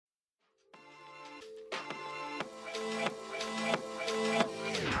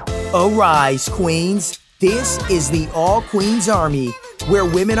Arise, Queens. This is the All Queens Army, where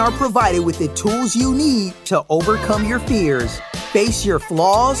women are provided with the tools you need to overcome your fears, face your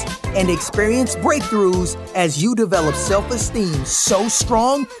flaws, and experience breakthroughs as you develop self-esteem so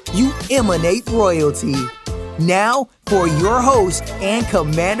strong you emanate royalty. Now, for your host and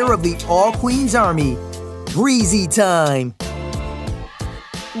commander of the All Queens Army, Breezy Time.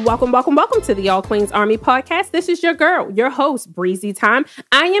 Welcome to the All Queens Army podcast. This is your girl, your host, Breezy Time.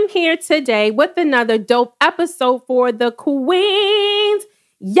 I am here today with another dope episode for the Queens.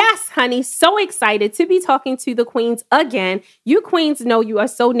 Yes, honey, so excited to be talking to the Queens again. You Queens know you are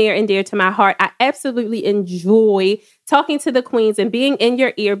so near and dear to my heart. I absolutely enjoy talking to the Queens and being in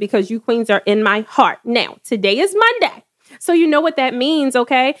your ear because you Queens are in my heart. Now, today is Monday. So you know what that means,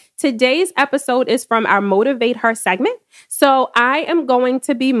 okay? Today's episode is from our MotivateHer segment. So I am going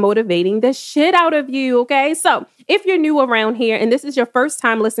to be motivating the shit out of you, okay? So if you're new around here and this is your first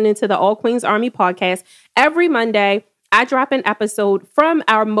time listening to the All Queens Army podcast, every Monday I drop an episode from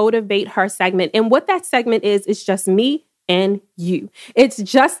our MotivateHer segment. And what that segment is just me and you. It's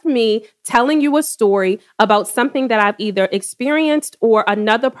just me telling you a story about something that I've either experienced or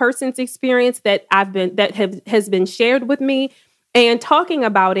another person's experience that has been shared with me, and talking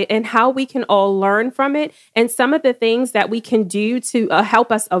about it and how we can all learn from it and some of the things that we can do to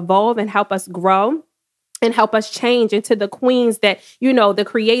help us evolve and help us grow and help us change into the queens that, you know, the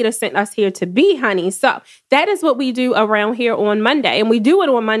creator sent us here to be, honey. So that is what we do around here on Monday. And we do it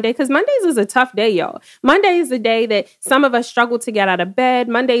on Monday because Mondays is a tough day, y'all. Monday is the day that some of us struggle to get out of bed.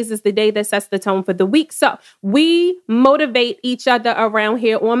 Mondays is the day that sets the tone for the week. So we motivate each other around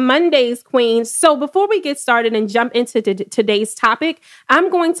here on Mondays, queens. So before we get started and jump into today's topic,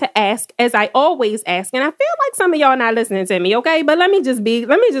 I'm going to ask, as I always ask, and I feel like some of y'all not listening to me, okay? But let me just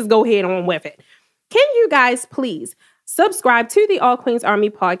go ahead on with it. Can you guys please subscribe to the All Queens Army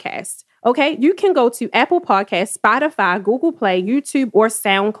podcast? Okay, you can go to Apple Podcasts, Spotify, Google Play, YouTube, or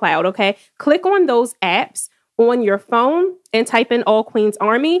SoundCloud. Okay, click on those apps on your phone and type in All Queens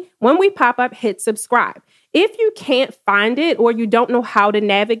Army. When we pop up, hit subscribe. If you can't find it or you don't know how to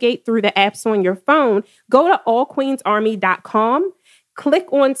navigate through the apps on your phone, go to allqueensarmy.com.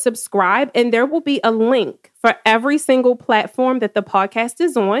 Click on subscribe, and there will be a link for every single platform that the podcast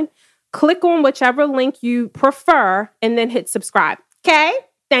is on. Click on whichever link you prefer and then hit subscribe. Okay?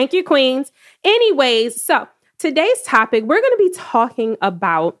 Thank you, Queens. Anyways, so today's topic, we're going to be talking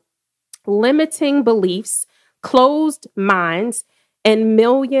about limiting beliefs, closed minds, and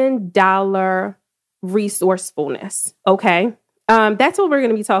 $1 million resourcefulness. Okay? That's what we're going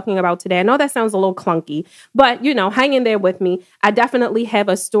to be talking about today. I know that sounds a little clunky, but, you know, hang in there with me. I definitely have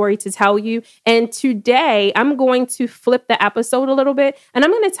a story to tell you. And today I'm going to flip the episode a little bit, and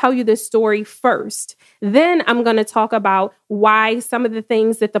I'm going to tell you this story first. Then I'm going to talk about why some of the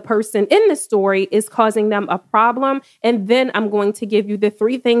things that the person in the story is causing them a problem. And then I'm going to give you the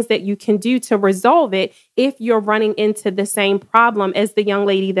 3 things that you can do to resolve it if you're running into the same problem as the young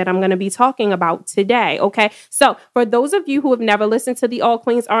lady that I'm going to be talking about today. Okay. So for those of you who have never listened to the All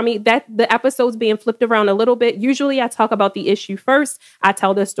Queens Army, that the episode's being flipped around a little bit. Usually I talk about the issue first, I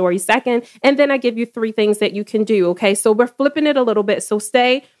tell the story second, and then I give you 3 things that you can do. Okay. So we're flipping it a little bit. So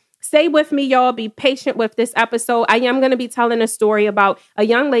stay with me, y'all. Be patient with this episode. I am going to be telling a story about a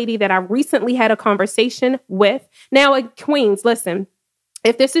young lady that I recently had a conversation with. Now, Queens, listen.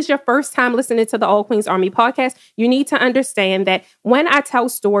 If this is your first time listening to the All Queens Army podcast, you need to understand that when I tell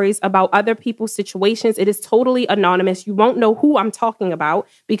stories about other people's situations, it is totally anonymous. You won't know who I'm talking about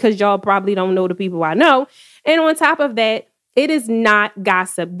because y'all probably don't know the people I know. And on top of that, it is not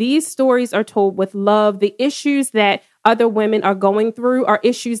gossip. These stories are told with love. The issues that other women are going through are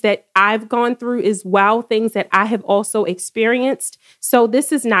issues that I've gone through as well, things that I have also experienced. So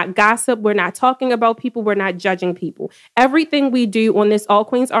this is not gossip. We're not talking about people. We're not judging people. Everything we do on this All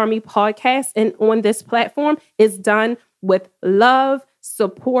Queens Army podcast and on this platform is done with love,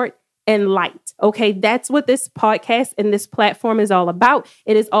 support, and light. Okay, that's what this podcast and this platform is all about.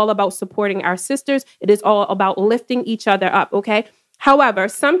 It is all about supporting our sisters. It is all about lifting each other up. Okay. However,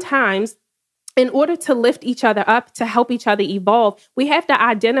 sometimes in order to lift each other up, to help each other evolve, we have to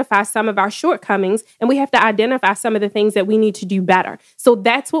identify some of our shortcomings and we have to identify some of the things that we need to do better. So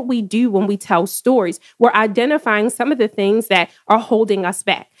that's what we do when we tell stories. We're identifying some of the things that are holding us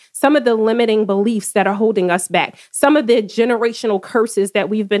back, some of the limiting beliefs that are holding us back, some of the generational curses that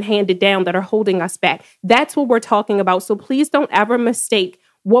we've been handed down that are holding us back. That's what we're talking about. So please don't ever mistake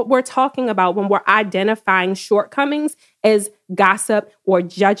what we're talking about when we're identifying shortcomings as gossip or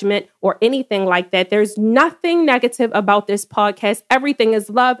judgment or anything like that. There's nothing negative about this podcast. Everything is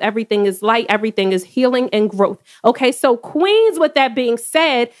love. Everything is light. Everything is healing and growth. Okay, so queens, with that being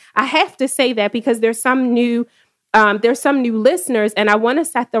said, I have to say that because there's some new listeners, and I want to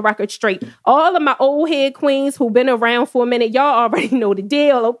set the record straight. All of my old head queens who've been around for a minute, y'all already know the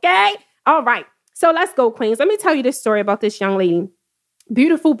deal, okay? All right, so let's go, queens. Let me tell you this story about this young lady.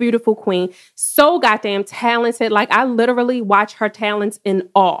 Beautiful, beautiful queen. So goddamn talented. Like, I literally watch her talents in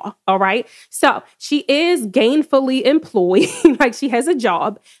awe, all right? So she is gainfully employed, like she has a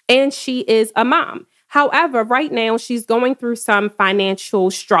job, and she is a mom. However, right now, she's going through some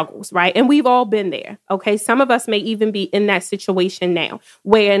financial struggles, right? And we've all been there, okay? Some of us may even be in that situation now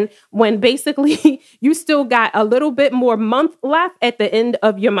when basically you still got a little bit more month left at the end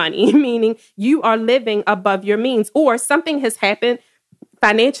of your money, meaning you are living above your means, or something has happened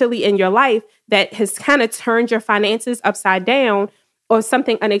financially in your life that has kind of turned your finances upside down, or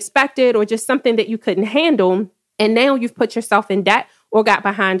something unexpected, or just something that you couldn't handle. And now you've put yourself in debt or got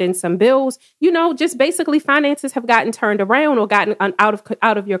behind in some bills. Just basically finances have gotten turned around or gotten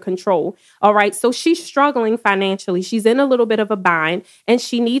out of your control. All right. So she's struggling financially. She's in a little bit of a bind, and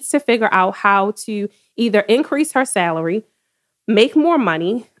she needs to figure out how to either increase her salary, make more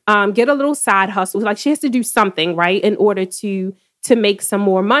money, get a little side hustle. Like, she has to do something, right, in order to make some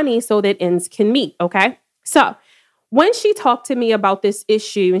more money so that ends can meet. Okay. So when she talked to me about this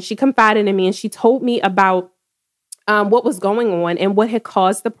issue, and she confided in me, and she told me about what was going on and what had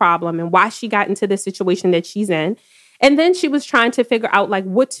caused the problem and why she got into the situation that she's in. And then she was trying to figure out like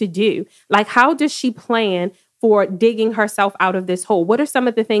what to do. Like, how does she plan for digging herself out of this hole? What are some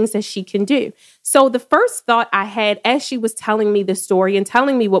of the things that she can do? So the first thought I had as she was telling me the story and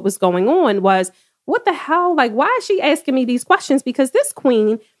telling me what was going on was, what the hell? Like, why is she asking me these questions? Because this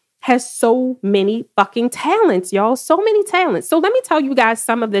queen has so many fucking talents, y'all. So many talents. So let me tell you guys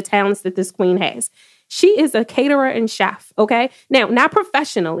some of the talents that this queen has. She is a caterer and chef, okay? Now, not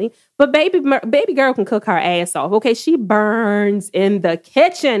professionally, but baby girl can cook her ass off, okay? She burns in the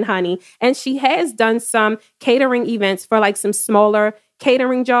kitchen, honey. And she has done some catering events for like some smaller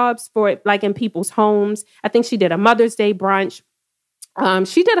catering jobs for like in people's homes. I think she did a Mother's Day brunch.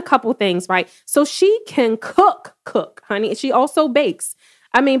 She did a couple things, right? So she can cook, honey. She also bakes.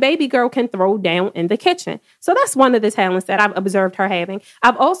 I mean, baby girl can throw down in the kitchen. So that's one of the talents that I've observed her having.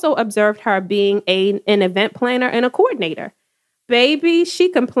 I've also observed her being an event planner and a coordinator. Baby, she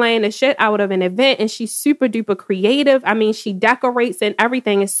can plan the shit out of an event, and she's super duper creative. I mean, she decorates and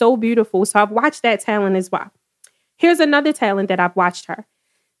everything is so beautiful. So I've watched that talent as well. Here's another talent that I've watched her.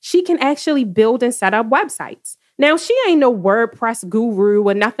 She can actually build and set up websites. Now, she ain't no WordPress guru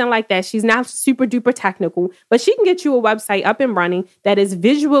or nothing like that. She's not super duper technical, but she can get you a website up and running that is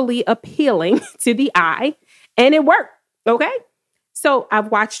visually appealing to the eye, and it worked. Okay. So I've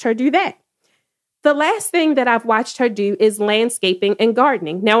watched her do that. The last thing that I've watched her do is landscaping and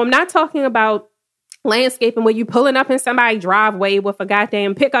gardening. Now, I'm not talking about landscaping where you pulling up in somebody's driveway with a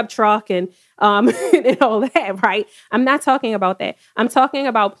goddamn pickup truck and and all that, right? I'm not talking about that. I'm talking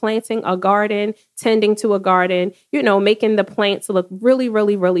about planting a garden, tending to a garden, making the plants look really,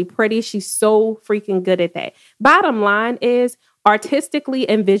 really, really pretty. She's so freaking good at that. Bottom line is, artistically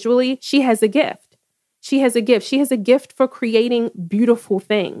and visually, she has a gift. She has a gift. She has a gift for creating beautiful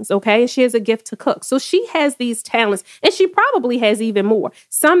things, okay? She has a gift to cook. So she has these talents, and she probably has even more,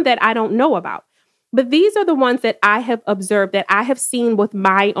 some that I don't know about. But these are the ones that I have observed, that I have seen with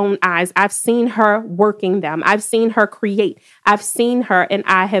my own eyes. I've seen her working them. I've seen her create. I've seen her, and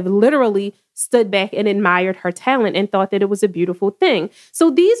I have literally stood back and admired her talent and thought that it was a beautiful thing. So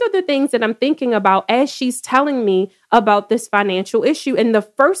these are the things that I'm thinking about as she's telling me about this financial issue. And the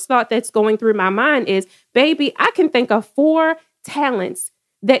first thought that's going through my mind is, baby, I can think of 4 talents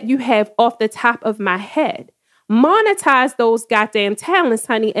that you have off the top of my head. Monetize those goddamn talents,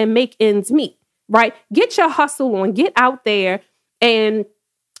 honey, and make ends meet. Right? Get your hustle on, get out there and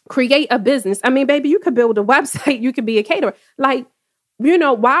create a business. I mean, baby, you could build a website, you could be a caterer. Like,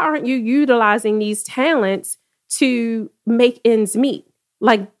 why aren't you utilizing these talents to make ends meet?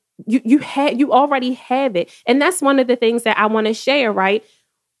 Like, you already have it. And that's one of the things that I want to share, right?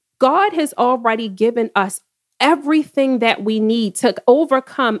 God has already given us everything that we need to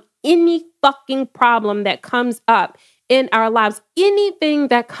overcome any fucking problem that comes up in our lives. Anything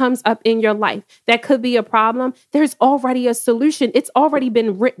that comes up in your life that could be a problem, there's already a solution. It's already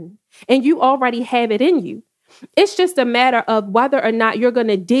been written, and you already have it in you. It's just a matter of whether or not you're going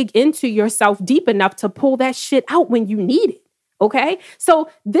to dig into yourself deep enough to pull that shit out when you need it. Okay. So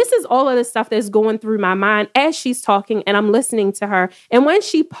this is all of the stuff that's going through my mind as she's talking and I'm listening to her. And when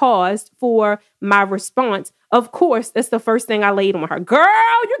she paused for my response, Of course, that's the first thing I laid on her.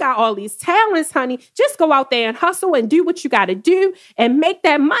 Girl, you got all these talents, honey. Just go out there and hustle and do what you got to do and make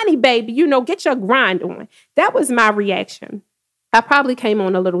that money, baby. Get your grind on. That was my reaction. I probably came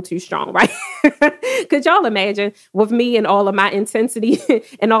on a little too strong, right? Could y'all imagine with me and all of my intensity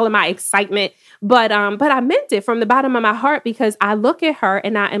and all of my excitement? But I meant it from the bottom of my heart because I look at her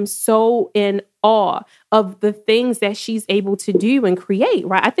and I am so in awe of the things that she's able to do and create,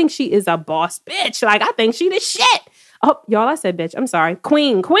 right? I think she is a boss bitch. Like, I think she the shit. Oh, y'all, I said bitch. I'm sorry.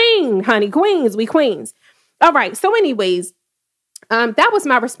 Queen, honey, queens, we queens. All right. So anyways, that was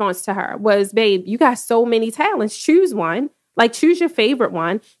my response to her was, babe, you got so many talents. Choose one. Like, choose your favorite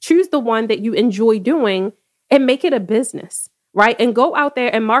one, choose the one that you enjoy doing and make it a business, right? And go out there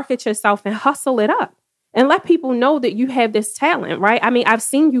and market yourself and hustle it up and let people know that you have this talent, right? I mean, I've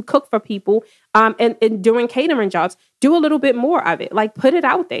seen you cook for people and doing catering jobs. Do a little bit more of it, like put it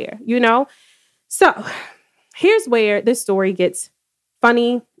out there, So here's where this story gets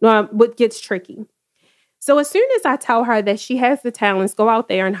funny, what gets tricky. So as soon as I tell her that she has the talents, go out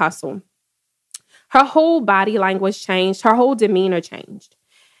there and hustle, her whole body language changed. Her whole demeanor changed.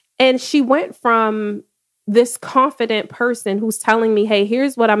 And she went from this confident person who's telling me, hey,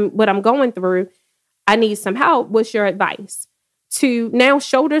 here's what I'm going through. I need some help. What's your advice? To now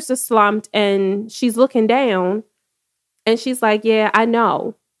shoulders are slumped and she's looking down and she's like, yeah, I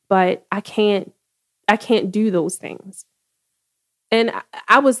know, but I can't do those things. And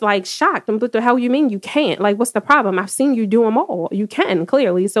I was like shocked. What the hell you mean you can't? Like, what's the problem? I've seen you do them all. You can,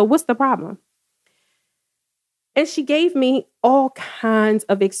 clearly. So what's the problem? And she gave me all kinds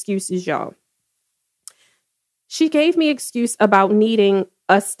of excuses, y'all. She gave me excuse about needing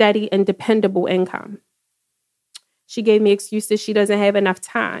a steady and dependable income. She gave me excuses she doesn't have enough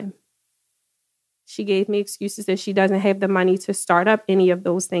time. She gave me excuses that she doesn't have the money to start up any of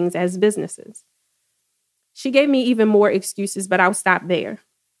those things as businesses. She gave me even more excuses, but I'll stop there.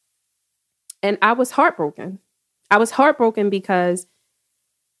 And I was heartbroken. I was heartbroken because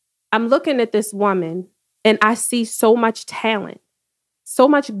I'm looking at this woman and I see so much talent, so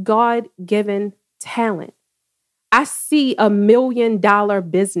much God-given talent. I see $1 million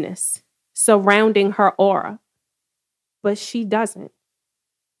business surrounding her aura, but she doesn't.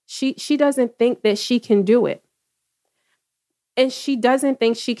 She doesn't think that she can do it. And she doesn't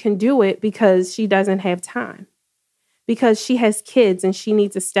think she can do it because she doesn't have time, because she has kids and she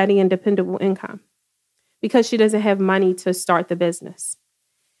needs a steady and dependable income, because she doesn't have money to start the business.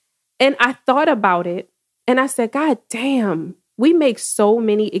 And I thought about it. And I said, God damn, we make so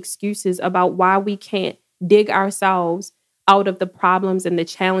many excuses about why we can't dig ourselves out of the problems and the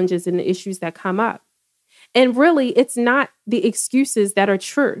challenges and the issues that come up. And really, it's not the excuses that are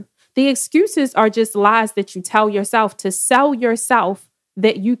true. The excuses are just lies that you tell yourself to sell yourself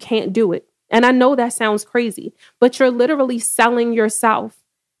that you can't do it. And I know that sounds crazy, but you're literally selling yourself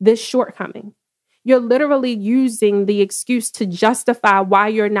this shortcoming. You're literally using the excuse to justify why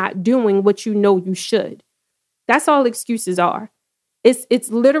you're not doing what you know you should. That's all excuses are. It's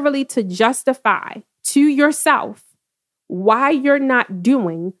literally to justify to yourself why you're not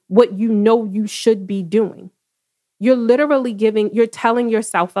doing what you know you should be doing. You're literally you're telling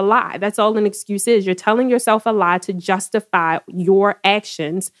yourself a lie. That's all an excuse is. You're telling yourself a lie to justify your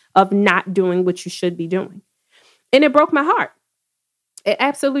actions of not doing what you should be doing. And it broke my heart. It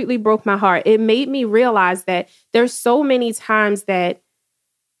absolutely broke my heart. It made me realize that there's so many times that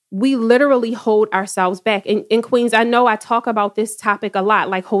we literally hold ourselves back. And Queens, I know I talk about this topic a lot,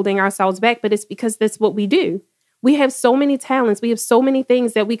 like holding ourselves back, but it's because that's what we do. We have so many talents. We have so many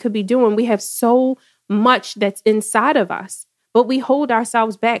things that we could be doing. We have so much that's inside of us, but we hold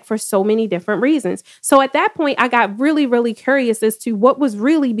ourselves back for so many different reasons. So at that point, I got really, really curious as to what was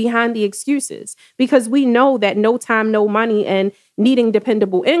really behind the excuses, because we know that no time, no money, and needing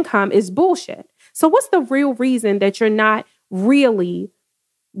dependable income is bullshit. So what's the real reason that you're not really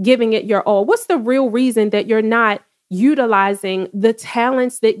giving it your all? What's the real reason that you're not utilizing the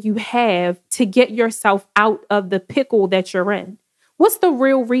talents that you have to get yourself out of the pickle that you're in? What's the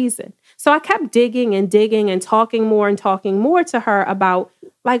real reason? So I kept digging and talking more to her about,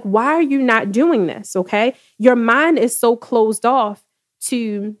 like, why are you not doing this? Okay. Your mind is so closed off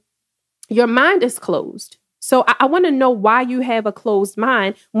your mind is closed. So I want to know why you have a closed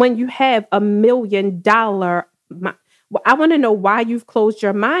mind when you have $1 million. I want to know why you've closed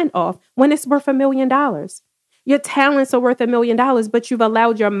your mind off when it's worth $1 million. Your talents are worth $1 million, but you've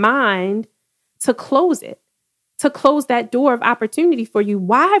allowed your mind to close it, to close that door of opportunity for you.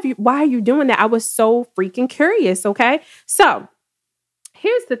 Why are you doing that? I was so freaking curious. Okay. So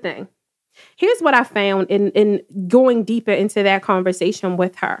here's the thing. Here's what I found in going deeper into that conversation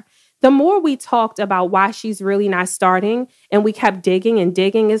with her. The more we talked about why she's really not starting and we kept digging and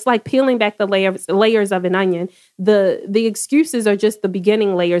digging, it's like peeling back the layers of an onion. The excuses are just the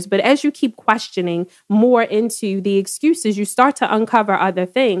beginning layers. But as you keep questioning more into the excuses, you start to uncover other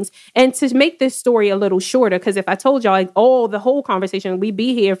things. And to make this story a little shorter, because if I told y'all, the whole conversation, we'd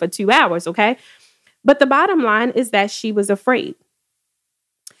be here for 2 hours, okay? But the bottom line is that she was afraid.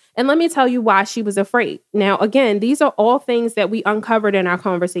 And let me tell you why she was afraid. Now, again, these are all things that we uncovered in our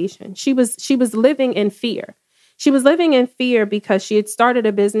conversation. She was living in fear. She was living in fear because she had started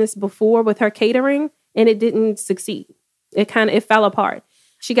a business before with her catering and it didn't succeed. It fell apart.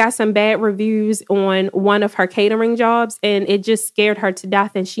 She got some bad reviews on one of her catering jobs and it just scared her to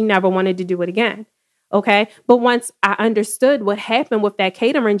death and she never wanted to do it again. Okay. But once I understood what happened with that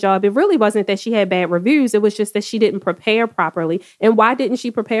catering job, it really wasn't that she had bad reviews. It was just that she didn't prepare properly. And why didn't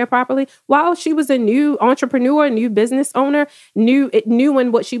she prepare properly? Well, she was a new entrepreneur, a new business owner, knew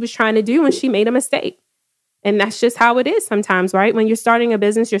in what she was trying to do, and she made a mistake. And that's just how it is sometimes, right? When you're starting a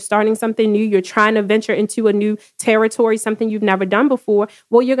business, you're starting something new, you're trying to venture into a new territory, something you've never done before.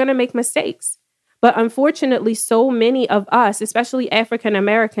 Well, you're going to make mistakes. But unfortunately, so many of us, especially African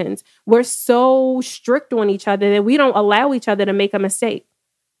Americans, we're so strict on each other that we don't allow each other to make a mistake.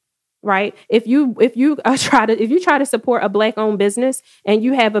 Right? If you try to support a Black-owned business and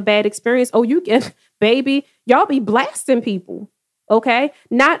you have a bad experience, y'all be blasting people. Okay?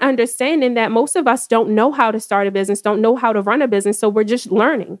 Not understanding that most of us don't know how to start a business, don't know how to run a business, so we're just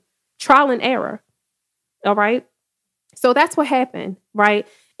learning. Trial and error. All right? So that's what happened, right?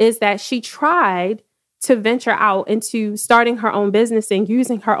 Is that she tried to venture out into starting her own business and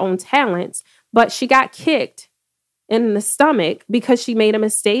using her own talents, but she got kicked in the stomach because she made a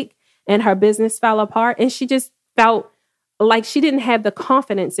mistake and her business fell apart. And she just felt like she didn't have the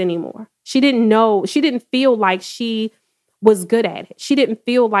confidence anymore. She didn't feel like she was good at it. She didn't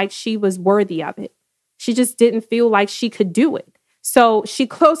feel like she was worthy of it. She just didn't feel like she could do it. So she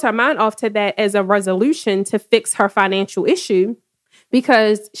closed her mind off to that as a resolution to fix her financial issue,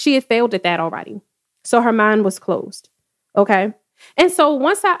 because she had failed at that already. So her mind was closed. Okay. And so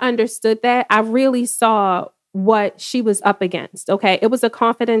once I understood that, I really saw what she was up against. Okay. It was a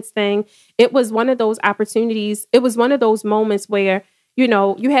confidence thing. It was one of those opportunities. It was one of those moments where,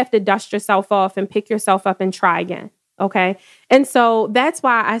 you have to dust yourself off and pick yourself up and try again. Okay. And so that's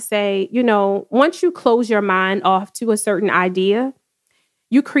why I say, once you close your mind off to a certain idea,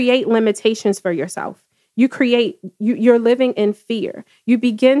 you create limitations for yourself. You're living in fear. You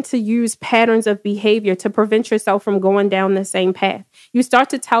begin to use patterns of behavior to prevent yourself from going down the same path. You start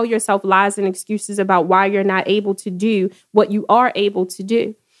to tell yourself lies and excuses about why you're not able to do what you are able to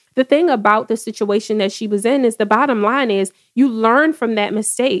do. The thing about the situation that she was in is the bottom line is you learn from that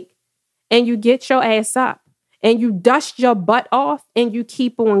mistake and you get your ass up and you dust your butt off and you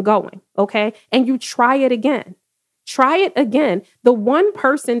keep on going. Okay. And you try it again. Try it again. The one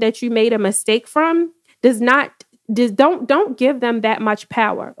person that you made a mistake from don't give them that much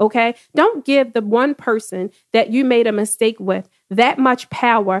power, okay? Don't give the one person that you made a mistake with that much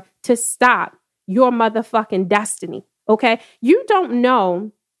power to stop your motherfucking destiny, okay? You don't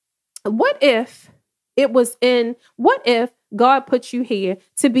know, what if God put you here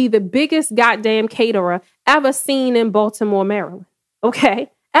to be the biggest goddamn caterer ever seen in Baltimore, Maryland, okay?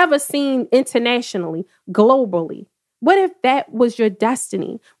 Ever seen internationally, globally. What if that was your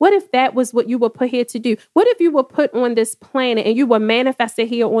destiny? What if that was what you were put here to do? What if you were put on this planet and you were manifested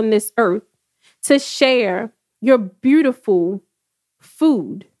here on this earth to share your beautiful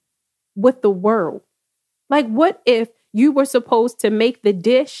food with the world? Like, what if you were supposed to make the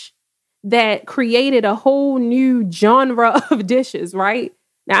dish that created a whole new genre of dishes, right?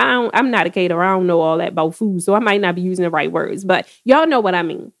 Now, I'm not a caterer. I don't know all that about food, so I might not be using the right words, but y'all know what I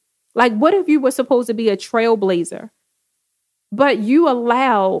mean. Like, what if you were supposed to be a trailblazer, but you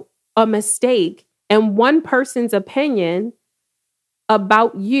allow a mistake and one person's opinion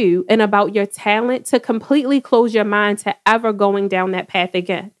about you and about your talent to completely close your mind to ever going down that path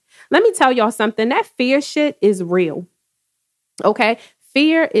again? Let me tell y'all something. That fear shit is real. Okay?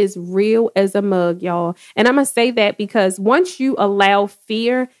 Fear is real as a mug, y'all. And I'm going to say that because once you allow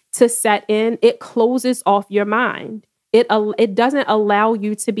fear to set in, it closes off your mind. It doesn't allow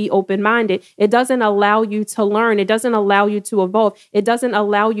you to be open-minded. It doesn't allow you to learn. It doesn't allow you to evolve. It doesn't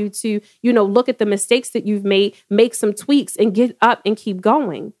allow you to, look at the mistakes that you've made, make some tweaks and get up and keep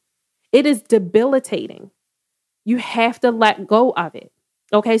going. It is debilitating. You have to let go of it.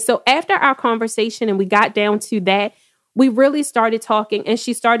 Okay. So after our conversation and we got down to that, we really started talking and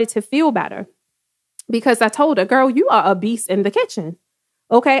she started to feel better because I told her, girl, you are a beast in the kitchen.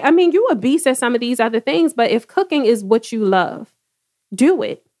 Okay. I mean, you a beast at some of these other things, but if cooking is what you love, do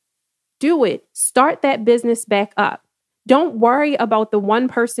it. do it. Start that business back up. Don't worry about the one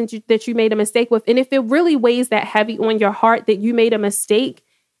person that you made a mistake with. And if it really weighs that heavy on your heart that you made a mistake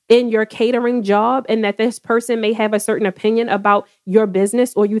in your catering job and that this person may have a certain opinion about your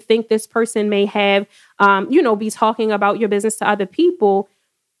business, or you think this person may have, be talking about your business to other people,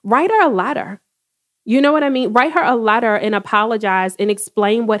 write her a letter. You know what I mean? Write her a letter and apologize and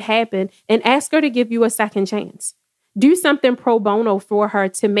explain what happened and ask her to give you a second chance. Do something pro bono for her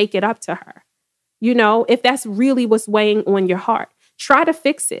to make it up to her. If that's really what's weighing on your heart, try to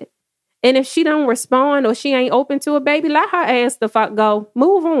fix it. And if she don't respond or she ain't open to it, baby, let her ass the fuck go.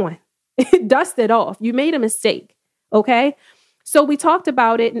 Move on. Dust it off. You made a mistake. Okay? So we talked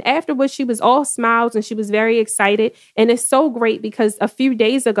about it. And afterwards, she was all smiles and she was very excited. And it's so great because a few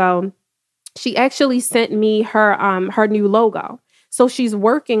days ago, she actually sent me her new logo. So she's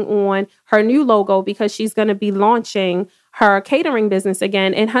working on her new logo because she's going to be launching her catering business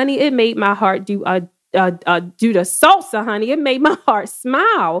again. And honey, it made my heart do the salsa, honey. It made my heart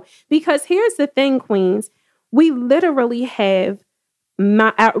smile because here's the thing, queens. We literally have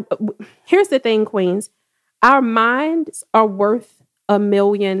here's the thing, queens. Our minds are worth $1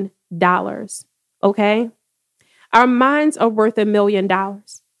 million. Okay. Our minds are worth $1 million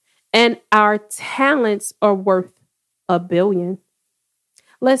and our talents are worth $1 billion.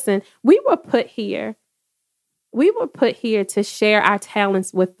 Listen, we were put here to share our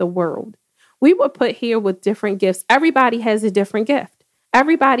talents with the world. We were put here with different gifts. Everybody has a different gift.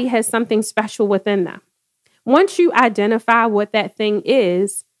 Everybody has something special within them. Once you identify what that thing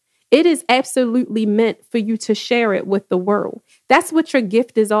is, it is absolutely meant for you to share it with the world. That's what your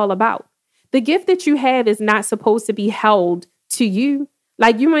gift is all about. The gift that you have is not supposed to be held to you.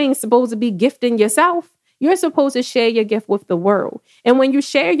 Like you ain't supposed to be gifting yourself. You're supposed to share your gift with the world. And when you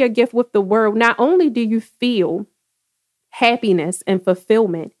share your gift with the world, not only do you feel happiness and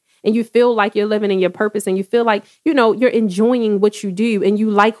fulfillment, and you feel like you're living in your purpose, and you feel like, you're enjoying what you do, and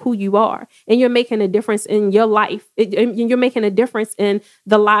you like who you are, and you're making a difference in your life. You're making a difference in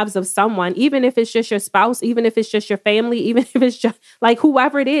the lives of someone, even if it's just your spouse, even if it's just your family, even if it's just like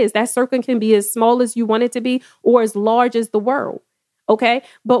whoever it is. That circle can be as small as you want it to be or as large as the world. Okay.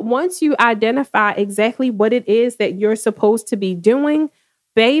 But once you identify exactly what it is that you're supposed to be doing,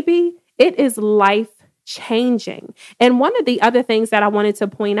 baby, it is life changing. And one of the other things that I wanted to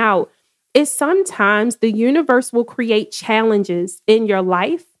point out is sometimes the universe will create challenges in your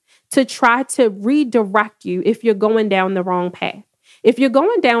life to try to redirect you if you're going down the wrong path. If you're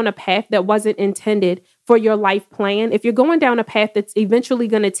going down a path that wasn't intended for your life plan, if you're going down a path that's eventually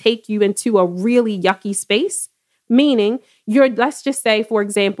going to take you into a really yucky space, meaning let's just say, for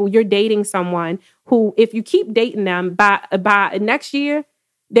example, you're dating someone who, if you keep dating them by next year,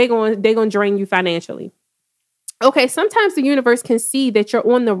 they're going to drain you financially. Okay, sometimes the universe can see that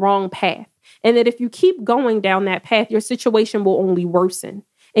you're on the wrong path and that if you keep going down that path, your situation will only worsen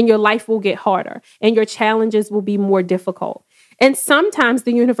and your life will get harder and your challenges will be more difficult. And sometimes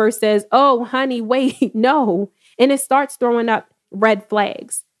the universe says, oh, honey, wait, no. And it starts throwing up red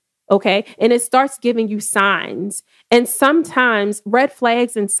flags. Okay. And it starts giving you signs. And sometimes red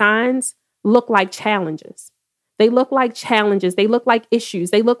flags and signs look like challenges. They look like challenges. They look like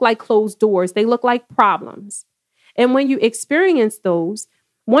issues. They look like closed doors. They look like problems. And when you experience those,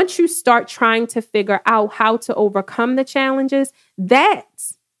 once you start trying to figure out how to overcome the challenges,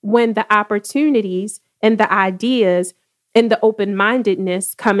 that's when the opportunities and the ideas and the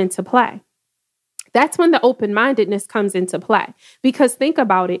open-mindedness come into play. That's when the open-mindedness comes into play. Because think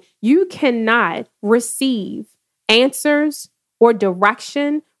about it. You cannot receive answers or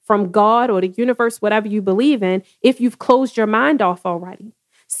direction from God or the universe, whatever you believe in, if you've closed your mind off already.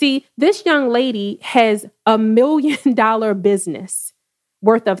 See, this young lady has $1 million business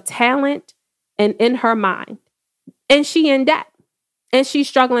worth of talent and in her mind. And she in debt. And she's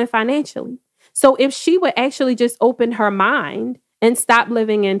struggling financially. So if she would actually just open her mind and stop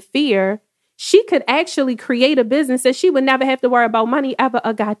living in fear, she could actually create a business that she would never have to worry about money ever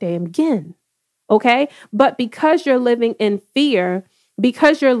goddamn again. Okay. But because you're living in fear,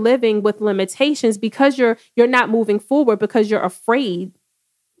 because you're living with limitations, because you're not moving forward, because you're afraid,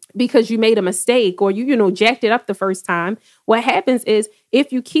 because you made a mistake or you jacked it up the first time, what happens is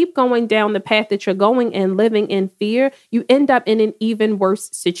if you keep going down the path that you're going and living in fear, you end up in an even worse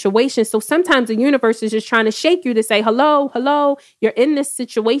situation. So sometimes the universe is just trying to shake you to say, hello, you're in this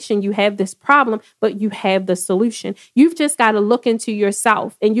situation, you have this problem, but you have the solution. You've just got to look into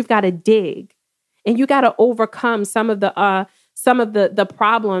yourself and you've got to dig and you got to overcome some of the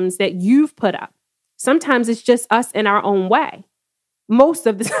problems that you've put up. Sometimes it's just us in our own way. Most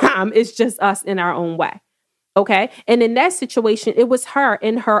of the time, it's just us in our own way. Okay. And in that situation, it was her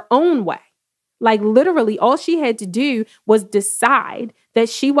in her own way. Like literally, all she had to do was decide that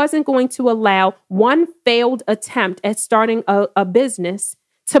she wasn't going to allow one failed attempt at starting a business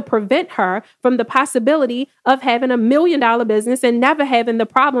to prevent her from the possibility of having $1 million business and never having the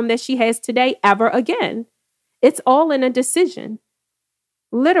problem that she has today ever again. It's all in a decision.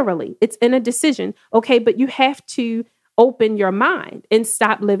 Literally, it's in a decision. Okay, but you have to open your mind and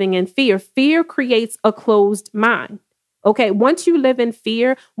stop living in fear. Fear creates a closed mind. Okay, once you live in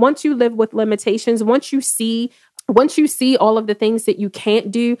fear, once you live with limitations, once you see all of the things that you can't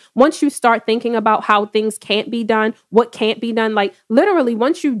do, once you start thinking about how things can't be done, what can't be done, like literally,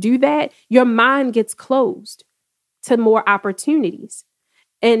 once you do that, your mind gets closed to more opportunities.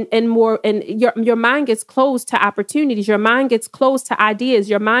 And your mind gets closed to opportunities. Your mind gets closed to ideas.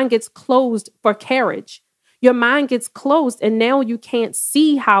 Your mind gets closed for courage. Your mind gets closed, and now you can't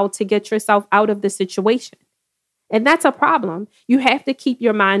see how to get yourself out of the situation. And that's a problem. You have to keep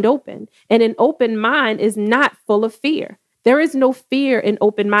your mind open. And an open mind is not full of fear. There is no fear in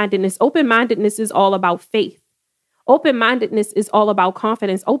open-mindedness. Open-mindedness is all about faith. Open-mindedness is all about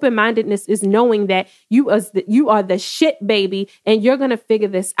confidence. Open-mindedness is knowing that you are the shit, baby, and you're going to figure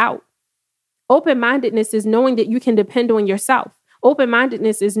this out. Open-mindedness is knowing that you can depend on yourself.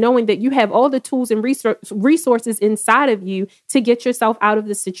 Open-mindedness is knowing that you have all the tools and resources inside of you to get yourself out of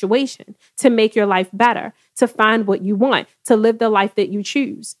the situation, to make your life better, to find what you want, to live the life that you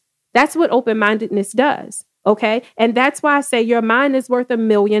choose. That's what open-mindedness does, okay? And that's why I say your mind is worth $1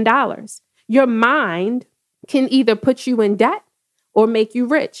 million. Your mind can either put you in debt or make you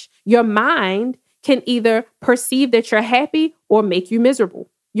rich. Your mind can either perceive that you're happy or make you miserable.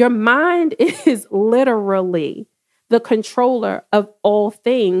 Your mind is literally the controller of all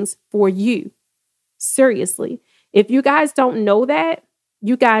things for you. Seriously. If you guys don't know that,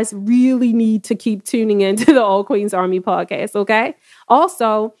 you guys really need to keep tuning into the All Queens Army podcast, okay?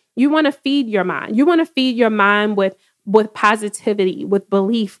 Also, you want to feed your mind. You want to feed your mind with positivity, with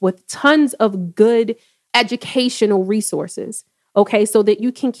belief, with tons of good educational resources, okay? So that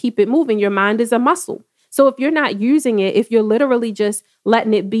you can keep it moving. Your mind is a muscle. So if you're not using it, if you're literally just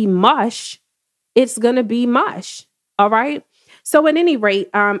letting it be mush, it's going to be mush. All right. So at any rate,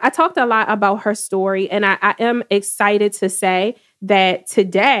 I talked a lot about her story, and I am excited to say that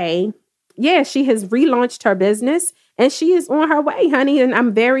today, she has relaunched her business and she is on her way, honey. And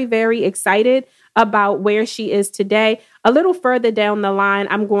I'm very, very excited about where she is today. A little further down the line,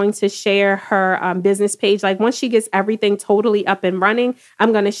 I'm going to share her business page. Like once she gets everything totally up and running,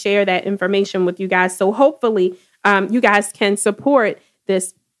 I'm going to share that information with you guys. So hopefully you guys can support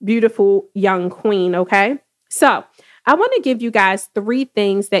this beautiful young queen. Okay. So I want to give you guys 3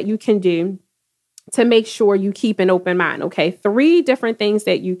 things that you can do to make sure you keep an open mind. Okay. 3 different things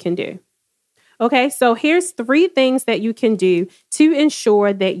that you can do. Okay. So here's 3 things that you can do to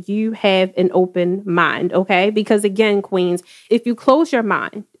ensure that you have an open mind. Okay. Because again, queens, if you close your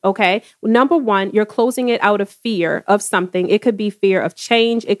mind, okay, number 1, you're closing it out of fear of something. It could be fear of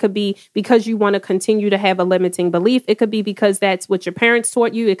change. It could be because you want to continue to have a limiting belief. It could be because that's what your parents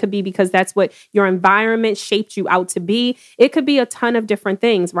taught you. It could be because that's what your environment shaped you out to be. It could be a ton of different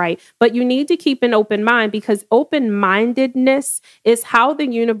things, right? But you need to keep an open mind, because open-mindedness is how the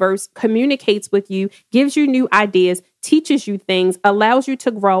universe communicates with you, gives you new ideas, teaches you things, allows you to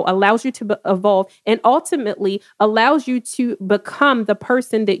grow, allows you to evolve, and ultimately allows you to become the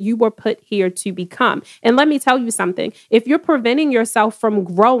person that you were put here to become. And let me tell you something. If you're preventing yourself from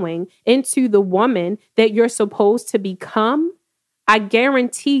growing into the woman that you're supposed to become, I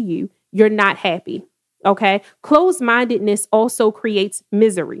guarantee you're not happy. Okay? Closed-mindedness also creates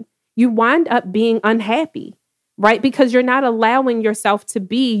misery. You wind up being unhappy, right? Because you're not allowing yourself to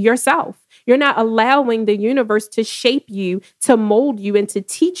be yourself. You're not allowing the universe to shape you, to mold you, and to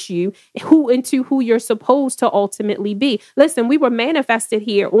teach you into who you're supposed to ultimately be. Listen, we were manifested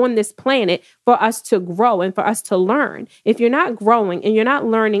here on this planet for us to grow and for us to learn. If you're not growing and you're not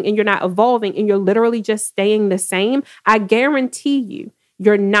learning and you're not evolving and you're literally just staying the same, I guarantee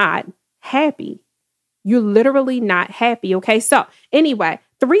you're not happy. You're literally not happy. Okay. So anyway,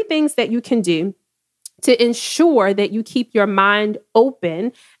 3 things that you can do to ensure that you keep your mind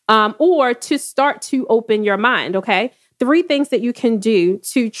open, or to start to open your mind, okay? 3 things that you can do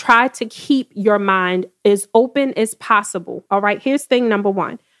to try to keep your mind as open as possible, all right? Here's thing number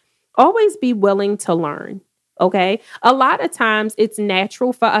 1. Always be willing to learn, okay? A lot of times it's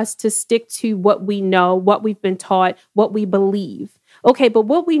natural for us to stick to what we know, what we've been taught, what we believe, okay? But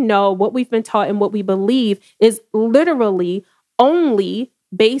what we know, what we've been taught, and what we believe is literally only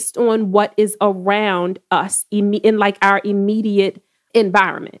based on what is around us in like our immediate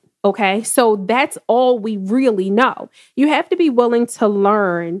environment. Okay, so that's all we really know. You have to be willing to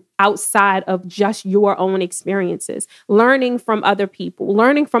learn outside of just your own experiences, learning from other people,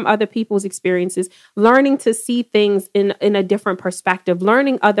 learning from other people's experiences, learning to see things in a different perspective,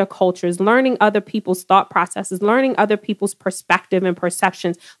 learning other cultures, learning other people's thought processes, learning other people's perspective and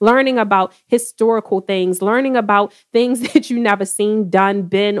perceptions, learning about historical things, learning about things that you never seen, done,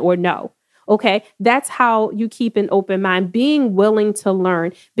 been, or know. Okay, that's how you keep an open mind, being willing to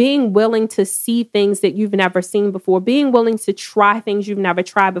learn, being willing to see things that you've never seen before, being willing to try things you've never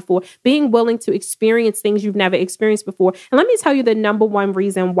tried before, being willing to experience things you've never experienced before. And let me tell you the number one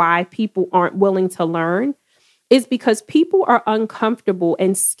reason why people aren't willing to learn is because people are uncomfortable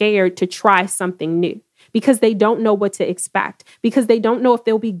and scared to try something new. Because they don't know what to expect, because they don't know if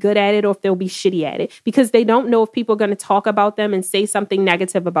they'll be good at it or if they'll be shitty at it, because they don't know if people are going to talk about them and say something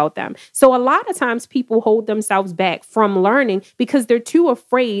negative about them. So a lot of times people hold themselves back from learning because they're too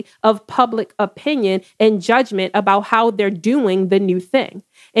afraid of public opinion and judgment about how they're doing the new thing.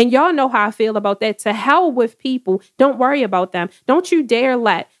 And y'all know how I feel about that. To hell with people. Don't worry about them. Don't you dare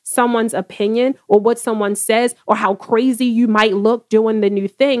let someone's opinion or what someone says or how crazy you might look doing the new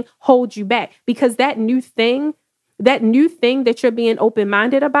thing hold you back. Because that new thing that you're being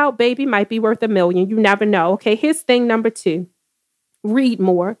open-minded about, baby, might be worth $1 million. You never know. Okay, here's thing number 2. Read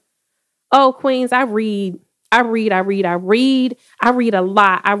more. Oh, Queens, I read a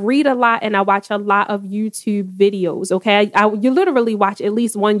lot. I read a lot and I watch a lot of YouTube videos. Okay. You literally watch at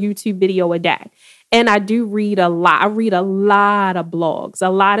least one YouTube video a day. And I do read a lot. I read a lot of blogs, a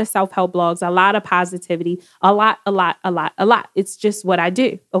lot of self-help blogs, a lot of positivity, a lot. It's just what I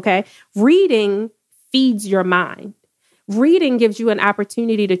do. Okay. Reading feeds your mind. Reading gives you an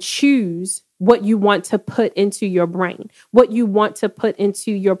opportunity to choose what you want to put into your brain, what you want to put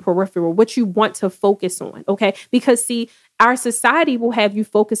into your peripheral, what you want to focus on, okay? Because, see, our society will have you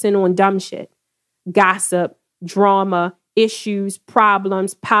focusing on dumb shit, gossip, drama, issues,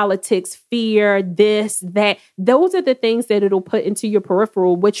 problems, politics, fear, this, that. Those are the things that it'll put into your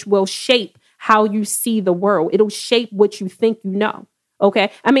peripheral, which will shape how you see the world. It'll shape what you think you know.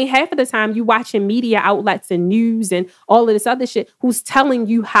 Okay. I mean, half of the time you watching media outlets and news and all of this other shit who's telling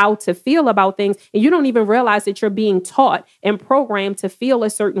you how to feel about things. And you don't even realize that you're being taught and programmed to feel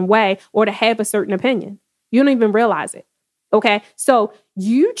a certain way or to have a certain opinion. You don't even realize it. Okay. So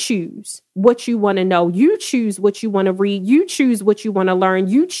you choose what you want to know. You choose what you want to read. You choose what you want to learn.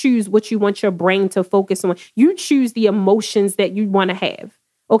 You choose what you want your brain to focus on. You choose the emotions that you want to have.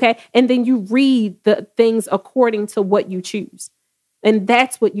 Okay. And then you read the things according to what you choose. And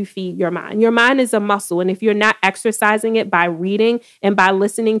that's what you feed your mind. Your mind is a muscle. And if you're not exercising it by reading and by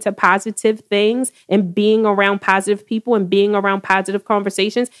listening to positive things and being around positive people and being around positive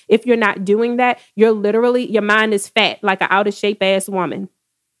conversations, if you're not doing that, your mind is fat, like an out of shape ass woman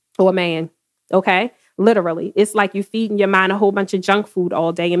or man. Okay. Literally. It's like you feeding your mind a whole bunch of junk food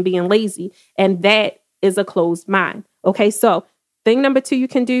all day and being lazy. And that is a closed mind. Okay. So thing number 2 you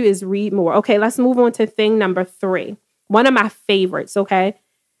can do is read more. Okay. Let's move on to thing number 3. One of my favorites, okay?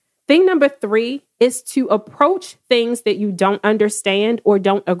 Thing number 3 is to approach things that you don't understand or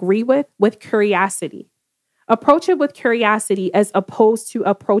don't agree with curiosity. Approach it with curiosity as opposed to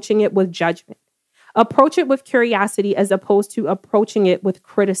approaching it with judgment. Approach it with curiosity as opposed to approaching it with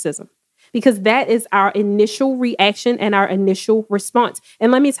criticism, because that is our initial reaction and our initial response.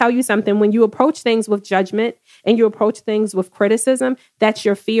 And let me tell you something, when you approach things with judgment and you approach things with criticism, that's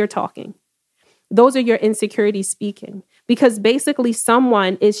your fear talking. Those are your insecurities speaking, because basically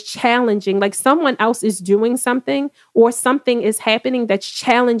someone is challenging, like someone else is doing something or something is happening that's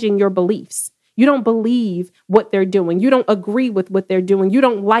challenging your beliefs. You don't believe what they're doing. You don't agree with what they're doing. You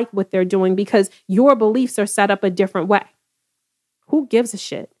don't like what they're doing because your beliefs are set up a different way. Who gives a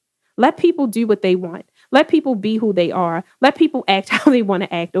shit? Let people do what they want. Let people be who they are. Let people act how they want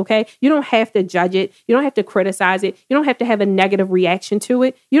to act, okay? You don't have to judge it. You don't have to criticize it. You don't have to have a negative reaction to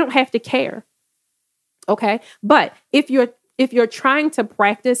it. You don't have to care. Okay. But if you're trying to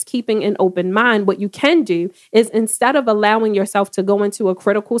practice keeping an open mind, what you can do is, instead of allowing yourself to go into a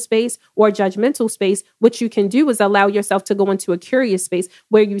critical space or judgmental space, what you can do is allow yourself to go into a curious space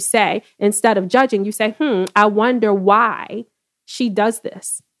where you say, instead of judging, you say, I wonder why she does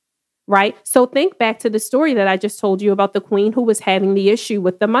this. Right. So think back to the story that I just told you about the queen who was having the issue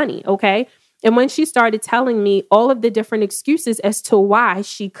with the money. OK. And when she started telling me all of the different excuses as to why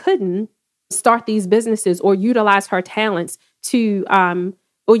she couldn't start these businesses or utilize her talents to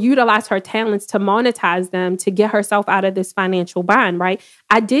monetize them to get herself out of this financial bind, right?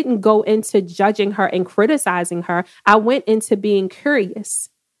 I didn't go into judging her and criticizing her. I went into being curious.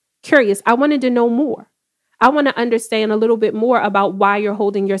 I wanted to know more. I want to understand a little bit more about why you're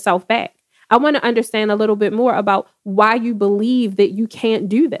holding yourself back. I want to understand a little bit more about why you believe that you can't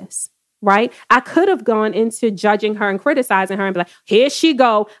do this, right? I could have gone into judging her and criticizing her and be like, here she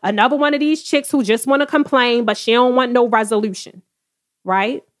go, another one of these chicks who just want to complain, but she don't want no resolution,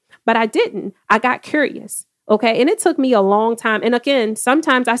 right? But I didn't. I got curious, okay? And it took me a long time. And again,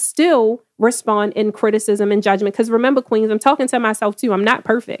 sometimes I still respond in criticism and judgment because remember, queens, I'm talking to myself too. I'm not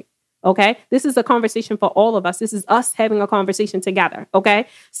perfect. Okay. This is a conversation for all of us. This is us having a conversation together. Okay.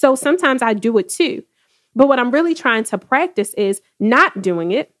 So sometimes I do it too. But what I'm really trying to practice is not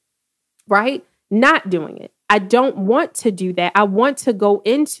doing it, right? Not doing it. I don't want to do that. I want to go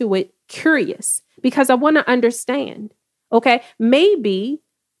into it curious because I want to understand. Okay. Maybe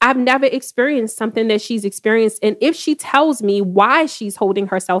I've never experienced something that she's experienced. And if she tells me why she's holding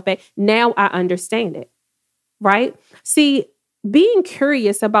herself back, now I understand it. Right. See, being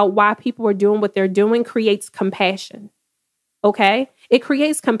curious about why people are doing what they're doing creates compassion. Okay? It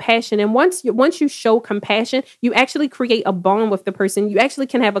creates compassion. And once you show compassion, you actually create a bond with the person. You actually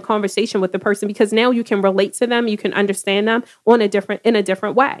can have a conversation with the person because now you can relate to them. You can understand them in a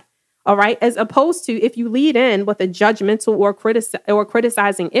different way. All right. As opposed to if you lead in with a judgmental or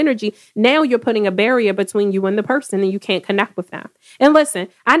criticizing energy, now you're putting a barrier between you and the person and you can't connect with them. And listen,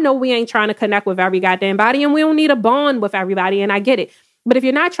 I know we ain't trying to connect with every goddamn body and we don't need a bond with everybody. And I get it. But if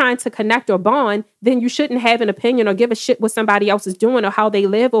you're not trying to connect or bond, then you shouldn't have an opinion or give a shit what somebody else is doing or how they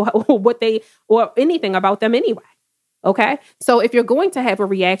live or or anything about them anyway. Okay. So if you're going to have a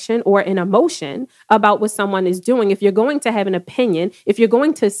reaction or an emotion about what someone is doing, if you're going to have an opinion, if you're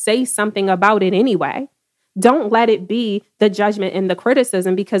going to say something about it anyway, don't let it be the judgment and the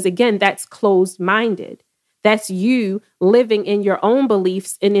criticism, because again, that's closed-minded. That's you living in your own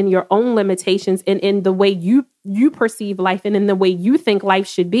beliefs and in your own limitations and in the way you perceive life and in the way you think life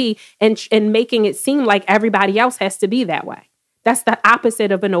should be and making it seem like everybody else has to be that way. That's the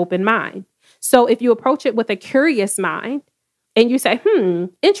opposite of an open mind. So if you approach it with a curious mind and you say,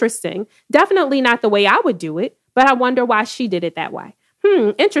 interesting, definitely not the way I would do it, but I wonder why she did it that way.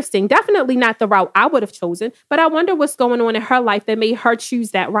 Interesting, definitely not the route I would have chosen, but I wonder what's going on in her life that made her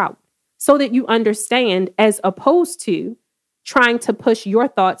choose that route, so that you understand as opposed to trying to push your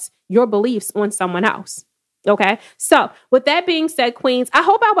thoughts, your beliefs on someone else. Okay. So with that being said, queens, I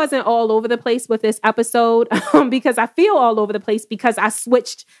hope I wasn't all over the place with this episode because I feel all over the place because I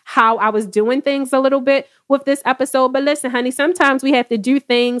switched how I was doing things a little bit with this episode. But listen, honey, sometimes we have to do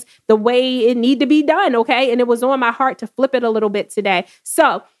things the way it need to be done. Okay. And it was on my heart to flip it a little bit today.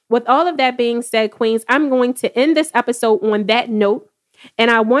 So with all of that being said, queens, I'm going to end this episode on that note. And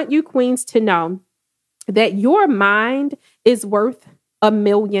I want you queens to know that your mind is worth $1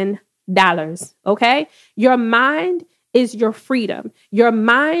 million. Okay. Your mind is your freedom. Your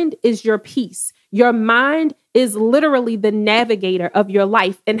mind is your peace. Your mind is literally the navigator of your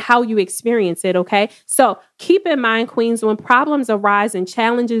life and how you experience it. Okay. So keep in mind, queens, when problems arise and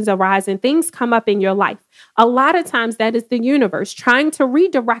challenges arise and things come up in your life, a lot of times that is the universe trying to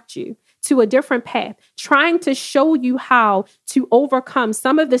redirect you to a different path, trying to show you how to overcome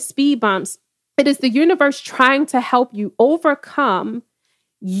some of the speed bumps. It is the universe trying to help you overcome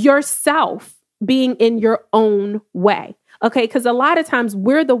yourself being in your own way. Okay. Because a lot of times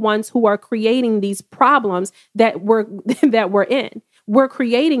we're the ones who are creating these problems that we're in. We're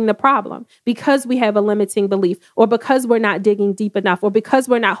creating the problem because we have a limiting belief, or because we're not digging deep enough, or because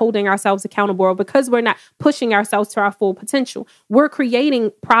we're not holding ourselves accountable, or because we're not pushing ourselves to our full potential. We're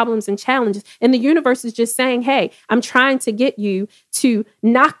creating problems and challenges. And the universe is just saying, hey, I'm trying to get you to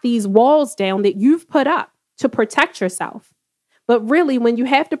knock these walls down that you've put up to protect yourself. But really, when you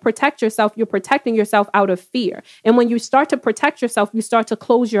have to protect yourself, you're protecting yourself out of fear. And when you start to protect yourself, you start to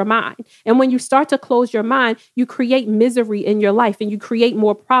close your mind. And when you start to close your mind, you create misery in your life and you create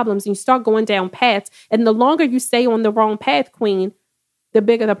more problems and you start going down paths. And the longer you stay on the wrong path, queen, the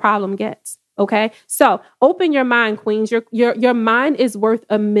bigger the problem gets. Okay. So open your mind, queens. Your mind is worth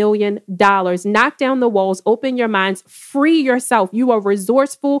 $1 million. Knock down the walls, open your minds, free yourself. You are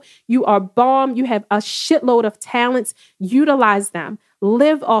resourceful. You are bomb. You have a shitload of talents. Utilize them.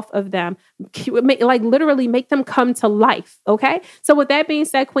 Live off of them. Literally make them come to life. Okay. So with that being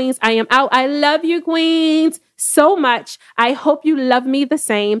said, queens, I am out. I love you, queens, so much. I hope you love me the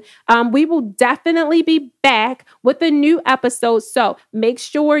same. We will definitely be back with a new episode. So make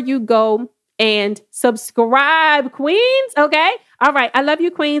sure you go and subscribe, queens. Okay. All right. I love you,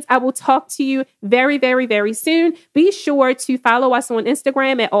 queens. I will talk to you very, very, very soon. Be sure to follow us on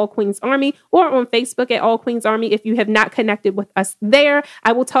Instagram at All Queens Army or on Facebook at All Queens Army if you have not connected with us there.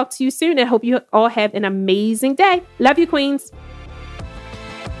 I will talk to you soon and hope you all have an amazing day. Love you, queens.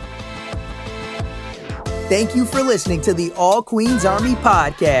 Thank you for listening to the All Queens Army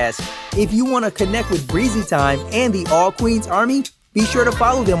podcast. If you want to connect with Breezy Time and the All Queens Army, be sure to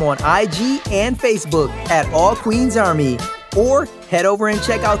follow them on IG and Facebook at All Queens Army. Or head over and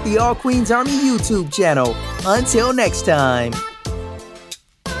check out the All Queens Army YouTube channel. Until next time.